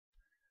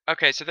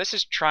Okay, so this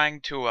is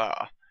trying to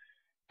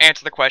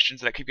answer the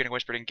questions that I keep getting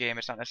whispered in game.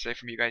 It's not necessarily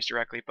from you guys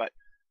directly, but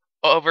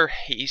over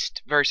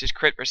haste versus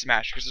crit versus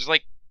mastery. Because there's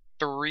like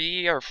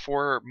 3 or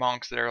 4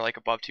 monks that are like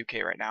above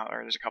 2K right now,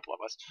 or there's a couple of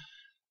us.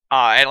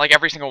 And like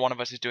every single one of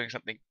us is doing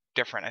something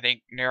different. I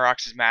think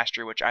Nerox is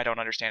mastery, which I don't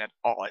understand at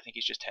all. I think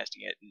he's just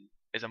testing it and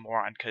is a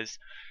moron. Because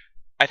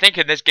I think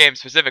in this game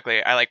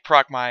specifically, I like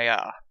proc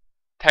my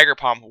Tiger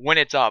Palm when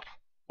it's up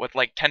with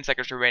like 10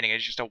 seconds remaining.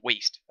 It's just a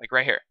waste. Like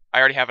right here, I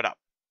already have it up.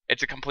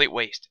 It's a complete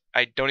waste.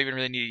 I don't even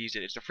really need to use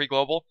it. It's a free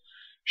global.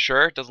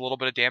 Sure, it does a little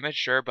bit of damage,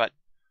 sure, but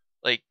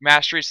like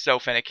mastery is so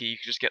finicky, you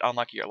can just get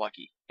unlucky or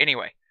lucky.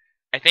 Anyway,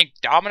 I think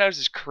Dominoes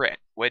is crit,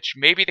 which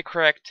may be the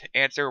correct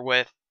answer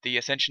with the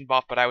Ascension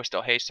buff, but I was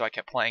still haste, so I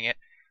kept playing it.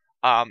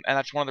 And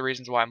that's one of the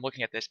reasons why I'm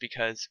looking at this,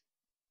 because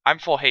I'm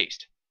full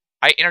haste.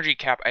 I energy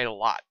cap a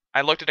lot.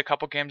 I looked at a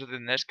couple games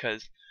within this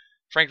because,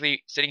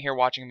 frankly, sitting here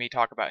watching me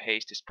talk about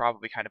haste is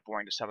probably kind of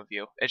boring to some of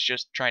you. It's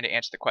just trying to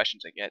answer the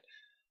questions I get.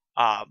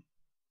 Um,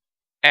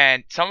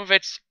 and some of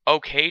it's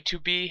okay to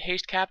be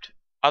haste capped.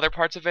 Other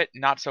parts of it,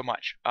 not so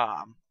much.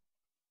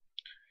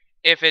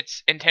 If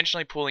it's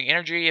intentionally pooling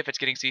energy, if it's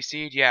getting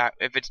CC'd, yeah.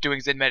 If it's doing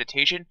Zen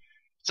meditation,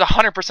 it's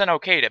 100%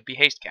 okay to be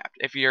haste capped.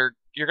 If you're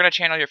gonna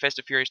channel your Fist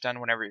of Fury stun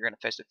whenever you're gonna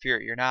Fist of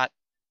Fury, you're not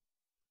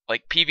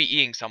like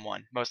PvEing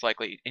someone most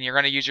likely, and you're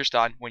gonna use your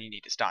stun when you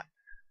need to stun.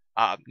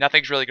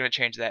 Nothing's really gonna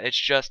change that. It's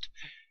just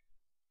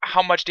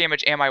how much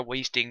damage am I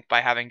wasting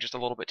by having just a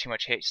little bit too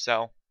much haste.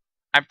 So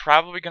I'm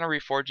probably gonna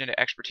reforge into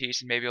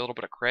expertise and maybe a little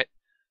bit of crit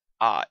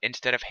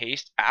instead of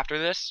haste after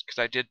this, because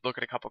I did look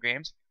at a couple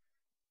games.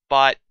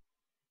 But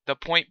the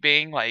point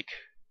being, like,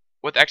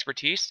 with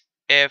expertise,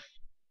 if,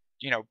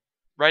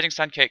 Rising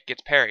Sun Kick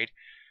gets parried,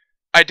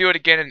 I do it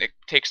again and it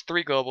takes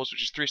 3 globals,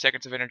 which is 3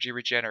 seconds of energy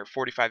regen, or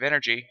 45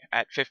 energy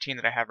at 15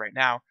 that I have right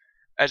now,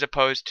 as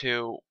opposed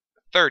to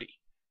 30,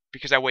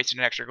 because I wasted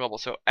an extra global.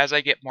 So as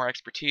I get more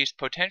expertise,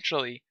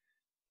 potentially,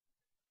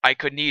 I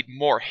could need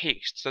more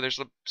haste. So there's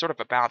sort of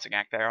a balancing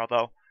act there,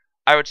 although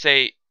I would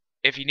say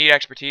if you need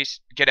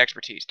expertise, get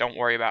expertise. Don't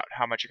worry about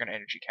how much you're going to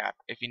energy cap.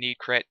 If you need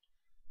crit,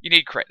 you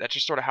need crit. That's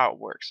just sort of how it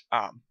works.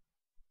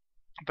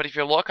 But if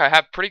you look, I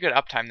have pretty good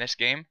uptime this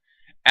game,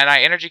 and I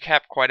energy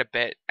cap quite a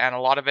bit, and a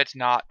lot of it's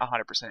not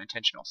 100%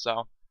 intentional.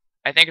 So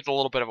I think it's a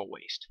little bit of a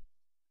waste.